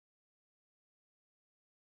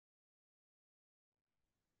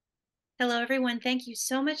Hello, everyone. Thank you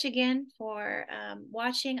so much again for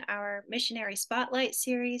watching our Missionary Spotlight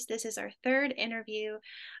series. This is our third interview.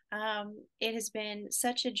 It has been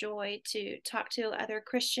such a joy to talk to other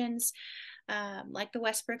Christians like the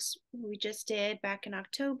Westbrooks we just did back in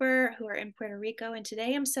October, who are in Puerto Rico. And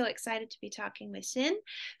today I'm so excited to be talking with Sin,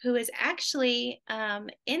 who is actually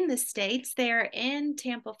in the States. They're in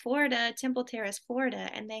Tampa, Florida, Temple Terrace, Florida,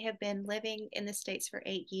 and they have been living in the States for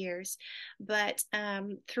 8 years. But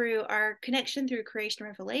through our connection through Creation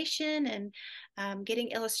Revelation and getting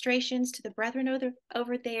illustrations to the brethren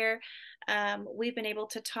over there, we've been able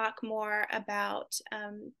to talk more about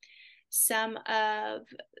some of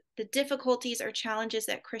the difficulties or challenges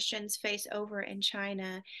that Christians face over in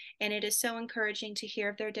China. And it is so encouraging to hear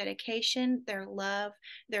of their dedication, their love,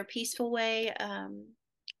 their peaceful way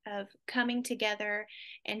of coming together,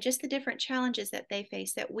 and just the different challenges that they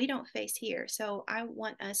face that we don't face here. So I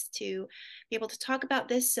want us to be able to talk about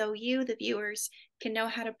this so you, the viewers, can know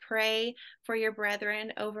how to pray for your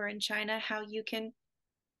brethren over in China, how you can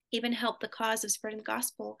even help the cause of spreading the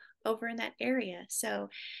gospel over in that area. So,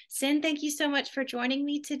 Sin, thank you so much for joining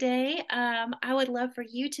me today. I would love for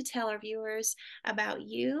you to tell our viewers about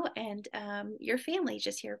you and your family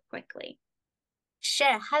just here quickly.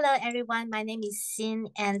 Sure. Hello, everyone. My name is Xin,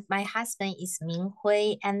 and my husband is Ming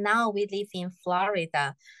Hui. And now we live in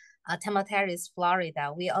Florida, Tampa Terrace,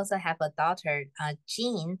 Florida. We also have a daughter,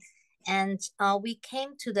 Jean. And we came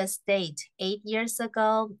to the state 8 years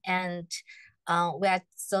ago, and we are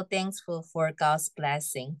so thankful for God's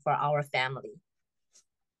blessing for our family.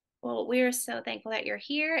 Well, we're so thankful that you're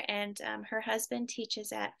here, and her husband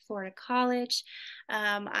teaches at Florida College.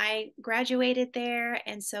 I graduated there,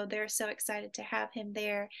 and so they're so excited to have him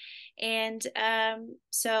there. And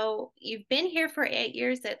so you've been here for 8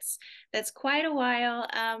 years. That's quite a while.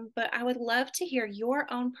 But I would love to hear your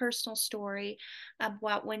own personal story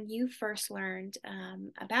about when you first learned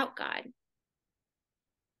about God.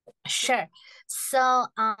 Sure. So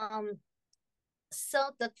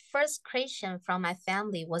the first Christian from my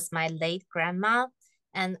family was my late grandma.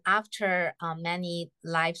 And after many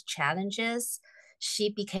life challenges, she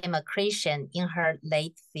became a Christian in her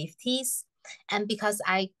late 50s. And because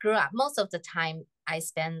I grew up, most of the time I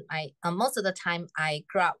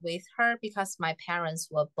grew up with her because my parents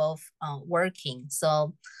were both working.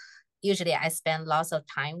 So usually I spend lots of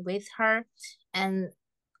time with her. And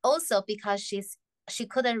also because she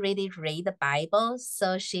couldn't really read the Bible,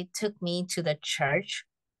 so she took me to the church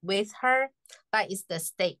with her, but it's the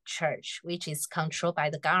state church, which is controlled by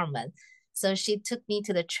the government. So she took me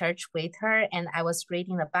to the church with her, and I was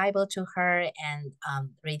reading the Bible to her and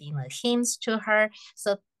reading the hymns to her.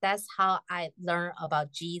 So that's how I learned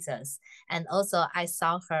about Jesus. And also, I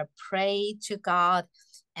saw her pray to God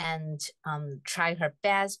and try her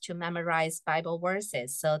best to memorize Bible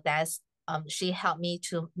verses. So she helped me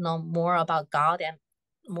to know more about God and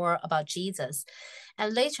more about Jesus.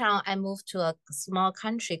 And later on, I moved to a small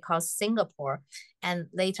country called Singapore. And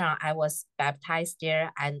later on, I was baptized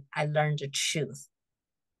there and I learned the truth.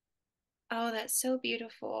 Oh, that's so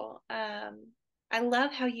beautiful. I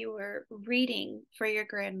love how you were reading for your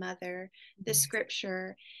grandmother the Yes.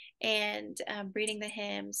 scripture and reading the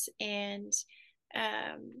hymns um,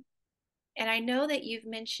 and I know that you've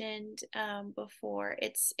mentioned before.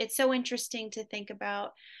 It's so interesting to think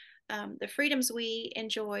about the freedoms we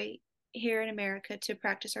enjoy here in America to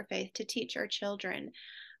practice our faith, to teach our children,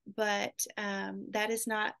 but that is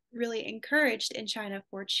not really encouraged in China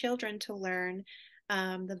for children to learn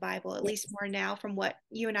the Bible, at least Yes. more now from what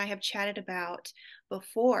you and I have chatted about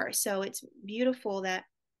before. So it's beautiful that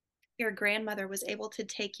your grandmother was able to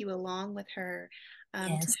take you along with her to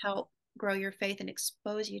Yes. help grow your faith and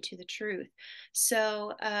expose you to the truth.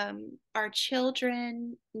 So, are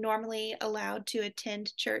children normally allowed to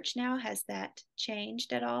attend church now? Has that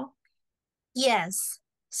changed at all? Yes.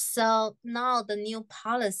 So now the new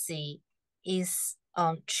policy is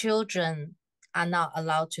children are not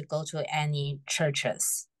allowed to go to any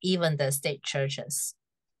churches, even the state churches.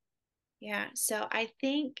 Yeah. So I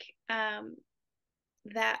think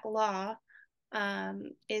that law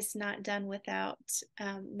is not done without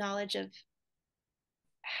knowledge of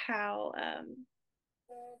how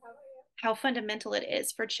how fundamental it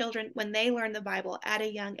is for children when they learn the Bible at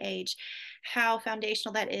a young age, how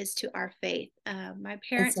foundational that is to our faith. My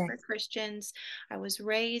parents were Exactly. Christians. I was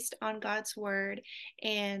raised on God's word,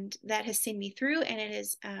 and that has seen me through, and it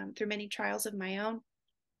is through many trials of my own.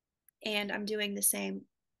 And I'm doing the same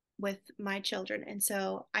with my children. And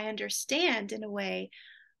so I understand in a way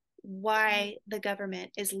why the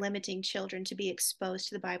government is limiting children to be exposed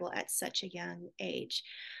to the Bible at such a young age.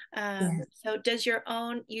 Yeah. So does your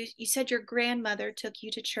own, you said your grandmother took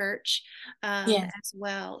you to church Yeah. as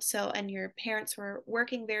well. So, and your parents were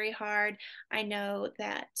working very hard. I know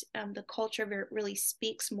that the culture really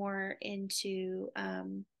speaks more into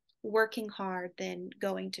working hard than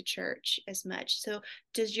going to church as much. So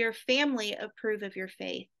does your family approve of your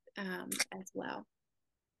faith as well?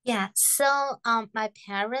 Yeah. So my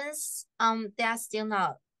parents they are still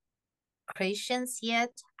not Christians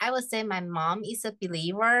yet. I would say my mom is a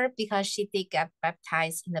believer because she did get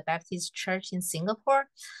baptized in the Baptist church in Singapore,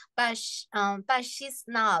 but she's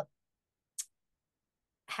not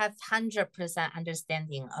have 100%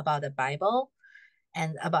 understanding about the Bible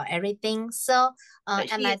and about everything. So But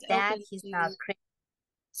and she my is dad open he's not to, Christian.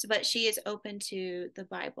 so, but she is open to the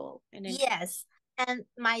Bible and into. Yes, and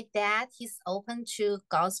my dad he's open to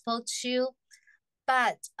gospel too,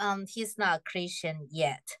 but he's not Christian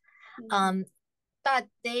yet. Mhm. Um, but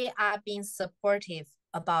they are being supportive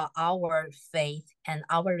about our faith and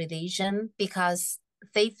our religion because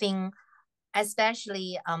they think,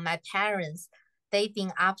 especially my parents, they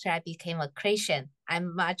think after I became a Christian,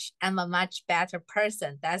 I'm a much better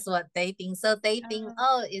person. That's what they think. So they think,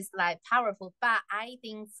 Oh, oh, it's like powerful. But I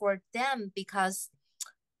think for them, because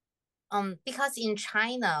in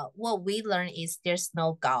China, what we learn is there's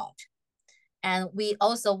no God. And we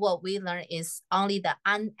also, what we learn is only the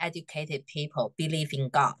uneducated people believe in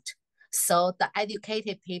God. So the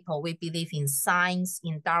educated people, we believe in science,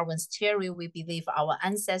 in Darwin's theory, we believe our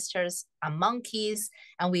ancestors are monkeys,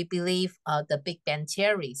 and we believe the Big Bang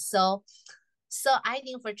theory. So I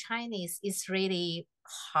think for Chinese, it's really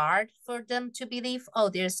hard for them to believe, oh,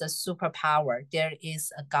 there's a superpower, there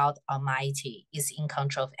is a God Almighty, is in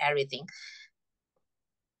control of everything.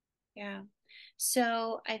 yeah.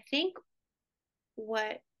 So I think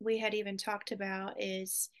what we had even talked about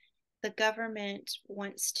is the government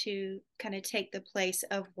wants to kind of take the place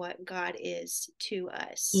of what God is to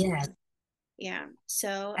us. Yes, Yeah.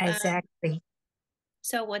 So, exactly.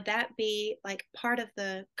 so would that be like part of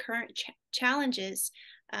the current challenges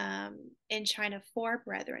in China for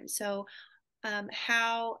brethren? So,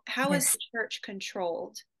 how is Yes. the church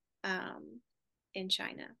controlled in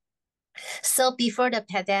China? So before the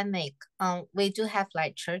pandemic, we do have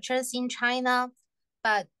like churches in China,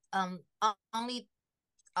 but only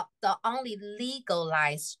the only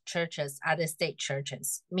legalized churches are the state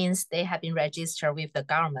churches, means they have been registered with the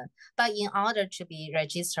government. But in order to be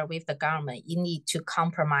registered with the government, you need to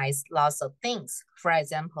compromise lots of things. For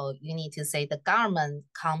example, you need to say the government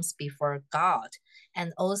comes before God,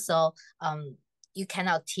 and also you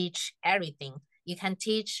cannot teach everything. You can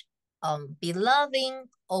teach be loving,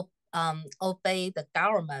 obey the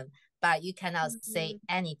government, but you cannot say Mhm.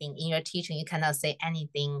 anything in your teaching. You cannot say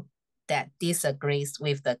anything that disagrees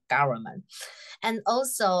with the government. And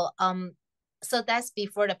also, so that's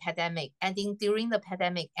before the pandemic. And then during the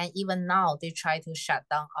pandemic, and even now, they try to shut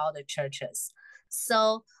down all the churches.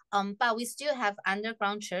 So, but we still have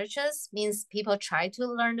underground churches, means people try to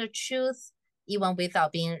learn the truth even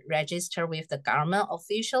without being registered with the government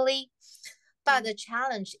officially. But the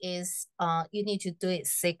challenge is you need to do it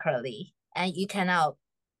secretly, and you cannot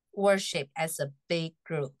worship as a big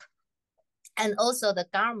group. And also the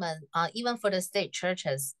government, even for the state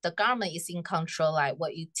churches, the government is in control, like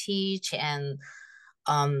what you teach, and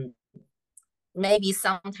um, maybe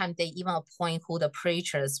sometimes they even appoint who the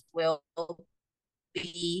preachers will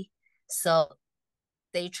be. So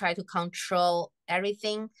they try to control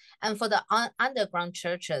everything. And for the underground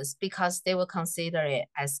churches, because they will consider it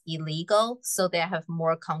as illegal, so they have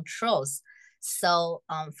more controls. So,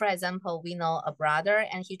 for example, we know a brother,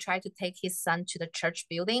 and he tried to take his son to the church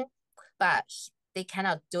building, but they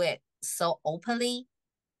cannot do it so openly,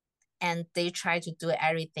 and they try to do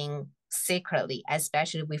everything secretly,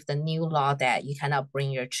 especially with the new law that you cannot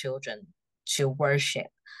bring your children to worship.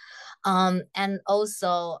 And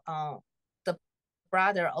also, the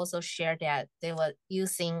brother also shared that they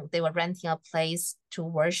were renting a place to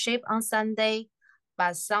worship on Sunday,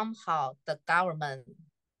 but somehow the government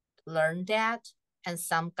learned that, and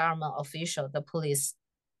some government official, the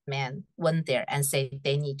policeman, went there and said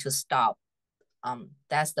they need to stop.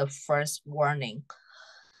 That's the first warning,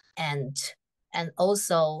 and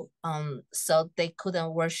also, so they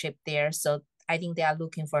couldn't worship there. So I think they are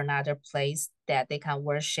looking for another place that they can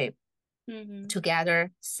worship Mm-hmm.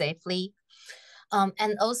 together safely.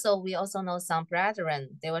 And also, we also know some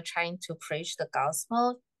brethren, they were trying to preach the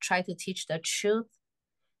gospel, try to teach the truth,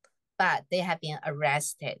 but they have been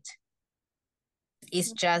arrested.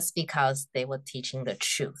 It's just because they were teaching the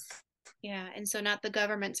truth. Yeah, and so not the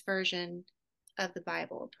government's version of the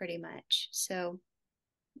Bible, pretty much. So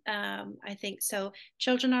I think so.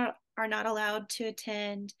 Children are not allowed to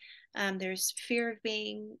attend. There's fear of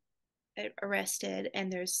being arrested,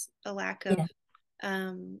 and there's a lack of Yeah.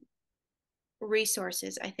 um,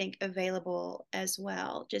 resources, I think, available as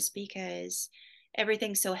well, just because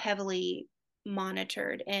everything's so heavily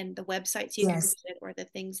monitored, and the websites you can Yes. visit or the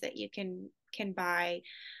things that you can buy.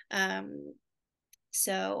 Um,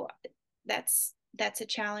 so that's a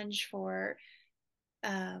challenge for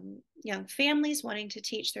young families wanting to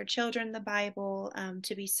teach their children the Bible,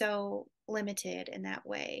 to be so limited in that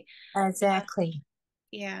way. Uh, Exactly.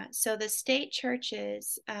 yeah. So the state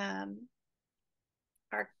churches are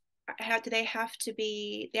how do they have to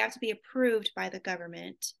be approved by the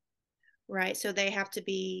government, right? So they have to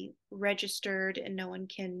be registered, and no one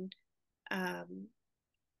can um,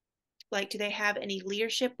 like, do they have any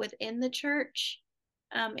leadership within the church,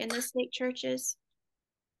 in the state churches?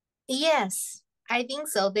 Yes, I think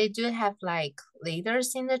so. They do have like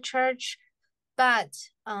leaders in the church, but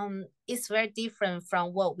it's very different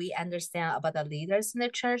from what we understand about the leaders in the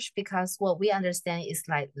church, because what we understand is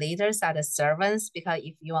like leaders are the servants, because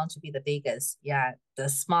if you want to be the biggest, yeah, the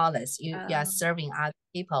smallest, you are Um, serving other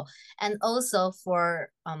people. And also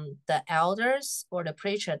for the elders or the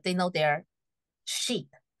preacher, they know their sheep.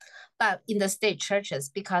 But in the state churches,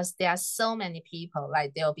 because there are so many people,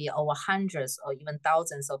 like there'll be over hundreds or even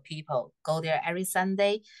thousands of people go there every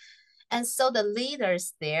Sunday. And so the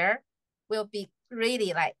leaders there will be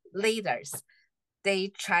really like leaders. They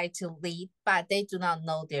try to lead, but they do not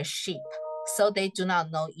know their sheep. So they do not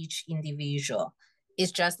know each individual.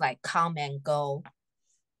 It's just like come and go.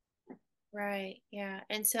 right. Yeah.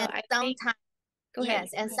 And so And I think, sometimes, go ahead.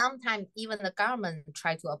 yes, and sometimes even the government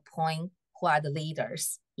try to appoint who are the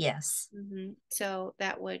leaders. Yes. So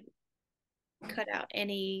that would cut out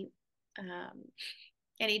um,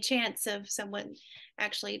 any chance of someone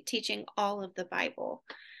actually teaching all of the Bible.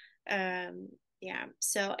 Yeah.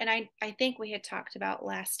 So, and I think we had talked about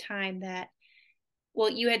last time that, well,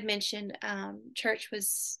 you had mentioned church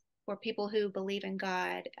was for people who believe in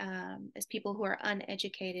God, as people who are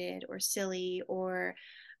uneducated or silly, or,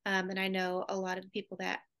 and I know a lot of the people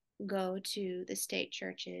that go to the state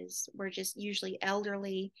churches were just usually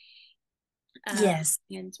elderly, Yes.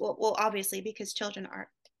 and well, obviously because children aren't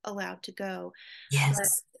allowed to go, but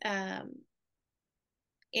Yes.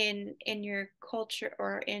 in your culture,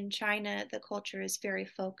 or in China, the culture is very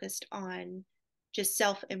focused on just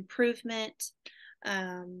self improvement,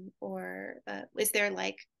 or is there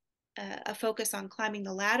like a focus on climbing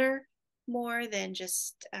the ladder more than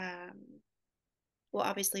just well,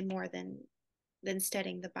 obviously more than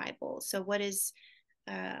studying the Bible? So what is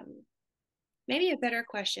um, maybe a better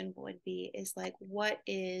question would be is like, what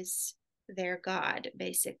is their God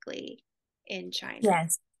basically in China?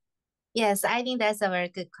 Yes. Yes, I think that's a very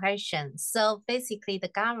good question. So basically, the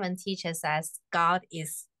government teaches us God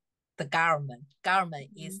is the government.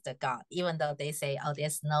 Government Mhm. is the God, even though they say, oh,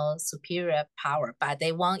 there's no superior power, but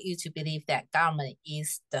they want you to believe that government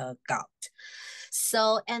is the God.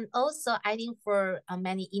 So, and also, I think for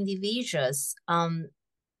many individuals,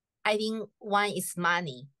 I think one is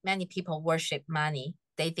money. Many people worship money.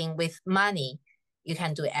 They think with money, you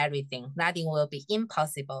can do everything. Nothing will be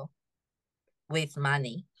impossible with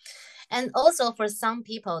money. And also for some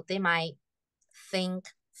people, they might think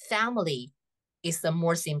family is the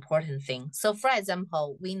most important thing. So for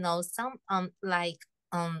example, we know some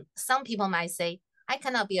people might say, I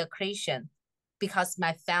cannot be a Christian because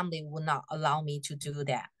my family would not allow me to do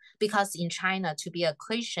that. Because in China, to be a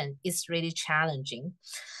Christian is really challenging.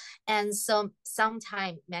 And so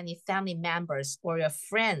sometimes many family members or your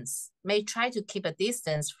friends may try to keep a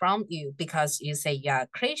distance from you because you say you're a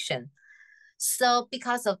Christian. So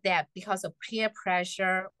because of that, because of peer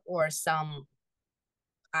pressure or some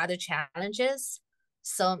other challenges,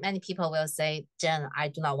 so many people will say, Jen, I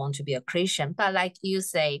do not want to be a Christian. But like you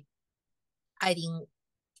say, I think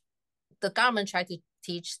the government try to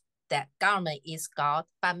teach that government is God,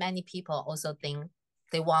 but many people also think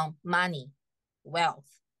they want money,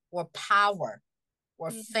 wealth, or power,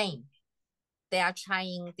 or Mhm. fame. They are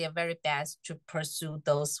trying their very best to pursue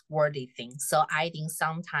those worthy things. So I think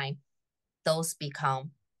sometimes those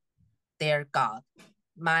become their God,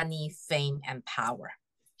 money, fame, and power.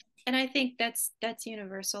 And I think that's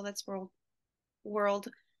universal. That's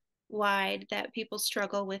worldwide, that people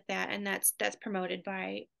struggle with that, and that's promoted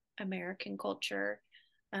by American culture,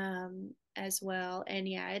 as well. And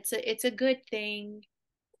yeah, it's a good thing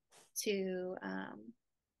to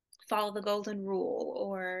follow the golden rule,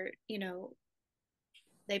 or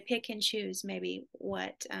they pick and choose maybe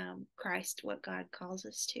what what God calls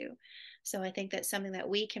us to. So I think that's something that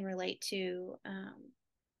we can relate to,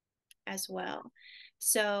 as well.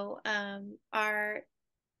 So our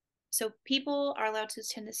so people are allowed to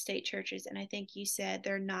attend the state churches, and I think you said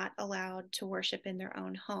they're not allowed to worship in their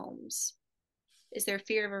own homes. Is there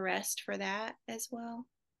fear of arrest for that as well?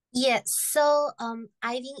 Yes, so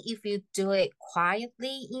I think if you do it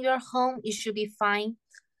quietly in your home, it should be fine.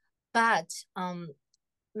 But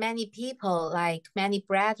many people, like many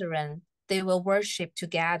brethren, they will worship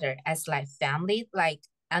together as like family, like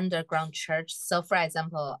underground church. So for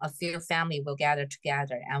example, a few family will gather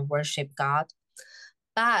together and worship God.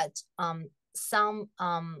 But some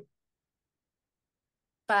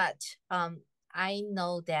but I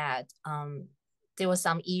know that there were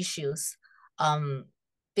some issues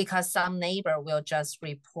because some neighbor will just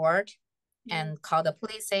report Mm, and call the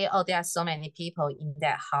police, say, oh, there are so many people in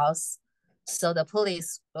that house. So the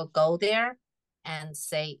police will go there and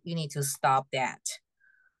say, you need to stop that.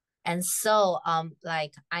 And so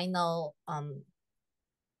like I know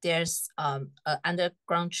there's an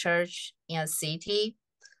underground church in a city.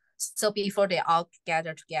 So before they all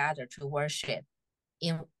gather together to worship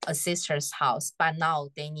in a sister's house, but now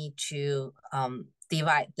they need to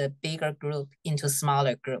divide the bigger group into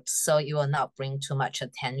smaller groups, so it will not bring too much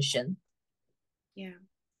attention. yeah,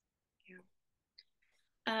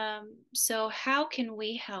 yeah. So how can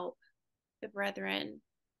we help the brethren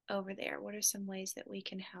over there? What are some ways that we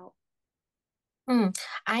can help? Mm,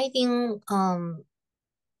 I think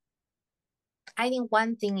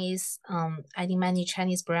one thing is I think many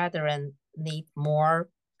Chinese brethren need more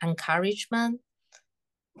encouragement.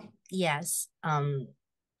 Yes,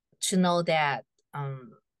 to know that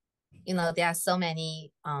there are so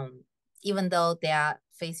many even though they are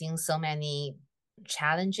facing so many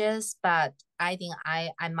challenges, but I think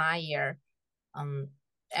I admire um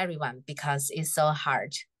everyone because it's so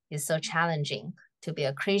hard, it's so challenging to be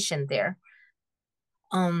a Christian there.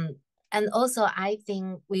 um and also I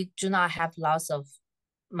think we do not have lots of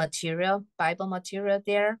Bible material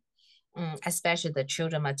there, especially the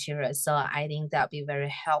children material. So I think that'll be very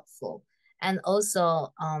helpful. And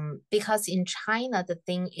also, because in China, the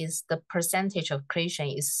thing is the percentage of Christian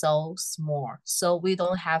is so small. So we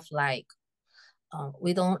don't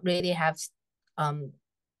really have, um,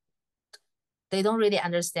 they don't really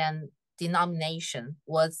understand denomination.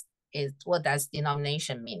 What does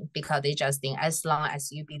denomination mean? Because they just think as long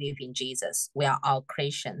as you believe in Jesus, we are all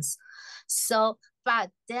Christians. So, but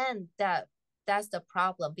then that's the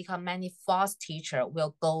problem because many false teacher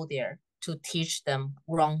will go there to teach them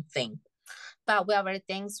wrong thing. But we are very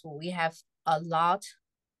thankful. We have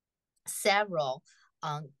several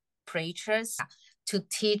preachers to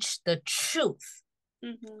teach the truth.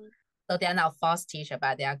 Mm-hmm. So they are not false teacher,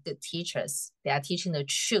 but they are good teachers. They are teaching the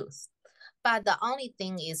truth. But the only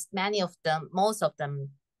thing is most of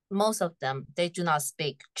them, they do not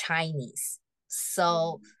speak Chinese. So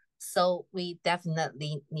Mm-hmm. so we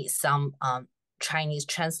definitely need some Chinese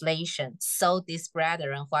translation. So these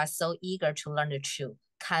brethren who are so eager to learn the truth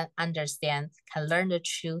can learn the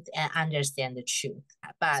truth and understand the truth. So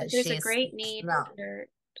But there's a she's great need not.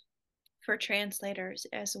 for translators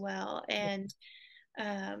as well,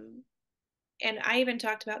 um, and I even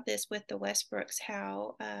talked about this with the Westbrooks,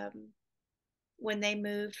 how when they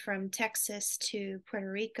moved from Texas to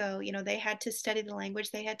Puerto Rico, they had to study the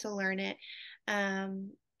language, they had to learn it,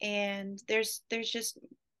 and there's just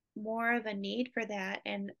more of a need for that,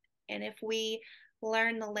 and if we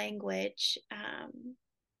learn the language,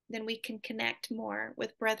 then we can connect more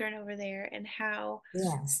with brethren over there, and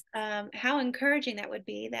Yes. how encouraging that would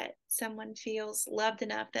be that someone feels loved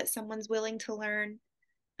enough that someone's willing to learn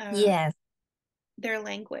uh, Yes. their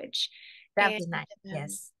language. That'd And be nice. um,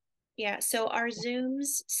 Yes. yeah, so are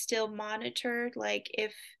Zooms still monitored? Like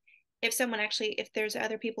if someone actually, if there's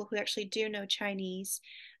other people who actually do know Chinese,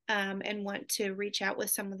 and want to reach out with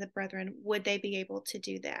some of the brethren, would they be able to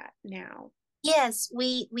do that now? Yes,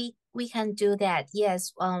 we can do that.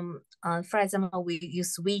 Yes, for example, we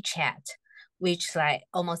use WeChat, which like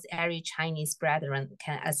almost every Chinese brethren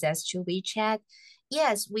can access to WeChat.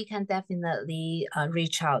 Yes, we can definitely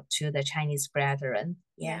reach out to the Chinese brethren.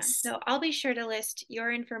 Yeah, Yes. so I'll be sure to list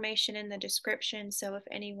your information in the description. So if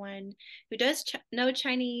anyone who does know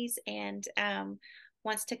Chinese and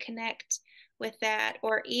wants to connect with that,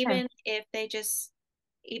 or Yeah. even if they just,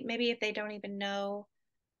 maybe if they don't even know,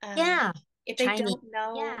 um, Yeah. if they Chinese. don't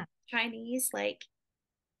know Yeah. Chinese, like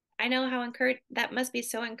I know how that must be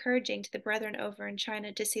so encouraging to the brethren over in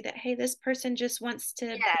China to see that, hey, this person just wants to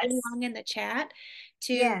play Yes. along in the chat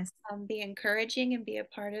to Yes. be encouraging and be a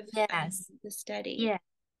part of Yes. the study. Yeah.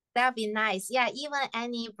 That'd be nice. Yeah, even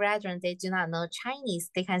any brethren they do not know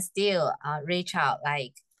Chinese, they can still reach out.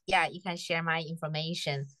 Like, yeah, you can share my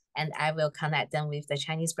information. and I will connect them with the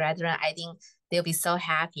Chinese brethren. I think they'll be so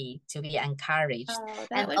happy to be encouraged. Oh,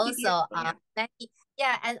 that And would be also, beautiful.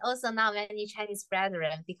 Yeah. and also now many Chinese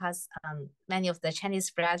brethren, because many of the Chinese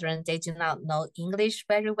brethren, they do not know English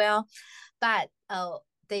very well, but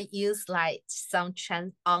they use like some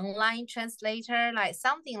online translator, like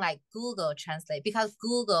something like Google Translate, because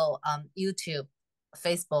Google, YouTube,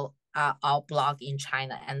 Facebook are all blog in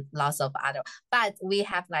China and lots of other. But we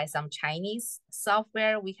have like some Chinese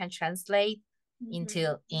software we can translate Mm-hmm.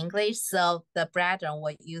 into English. So the brethren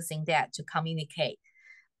were using that to communicate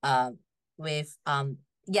with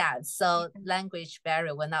yeah, so Yeah. language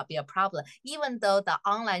barrier will not be a problem, even though the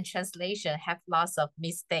online translation have lots of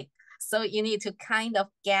mistake. So you need to kind of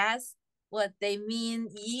guess what they mean,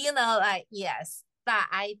 like yes. But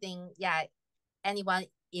I think yeah,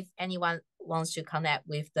 if anyone wants to connect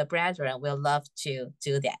with the brethren, will love to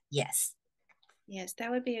do that. Yes. Yes,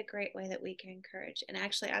 that would be a great way that we can encourage. And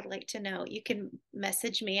actually, I'd like to know, you can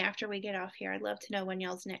message me after we get off here. I'd love to know when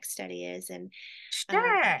y'all's next study is. And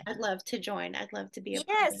Sure. I'd love to join. I'd love to be a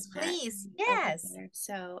part of Yes, that please. over Yes. there.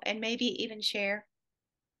 So, and maybe even share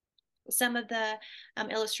some of the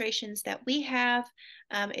illustrations that we have.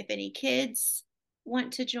 If any kids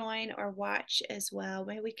want to join or watch as well,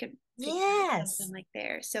 maybe we could figure out something Yes. like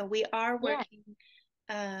there. So we are Yeah. working.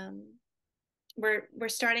 Um, we're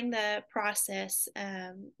starting the process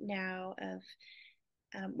now of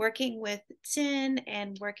working with Tin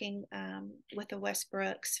and working with the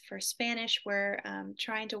Westbrooks for Spanish. We're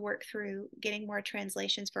trying to work through getting more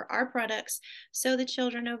translations for our products so the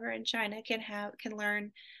children over in China can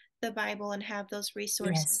learn the Bible and have those Yes.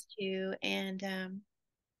 resources too. And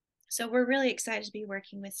so we're really excited to be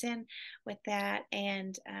working with Tin with that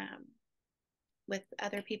and with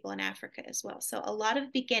other people in Africa as well. So a lot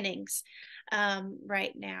of beginnings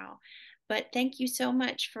right now. But thank you so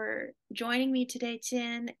much for joining me today,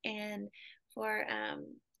 Tin, and for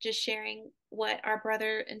just sharing what our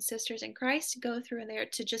brother and sisters in Christ go through in there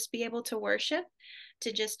to just be able to worship,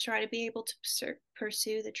 to just try to be able to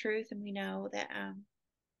pursue the truth. And we know that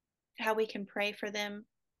how we can pray for them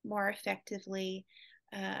more effectively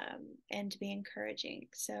and to be encouraging.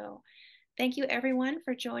 So thank you everyone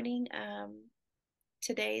for joining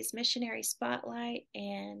today's Missionary Spotlight,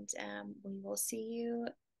 and we will see you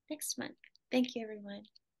next month. Thank you, everyone.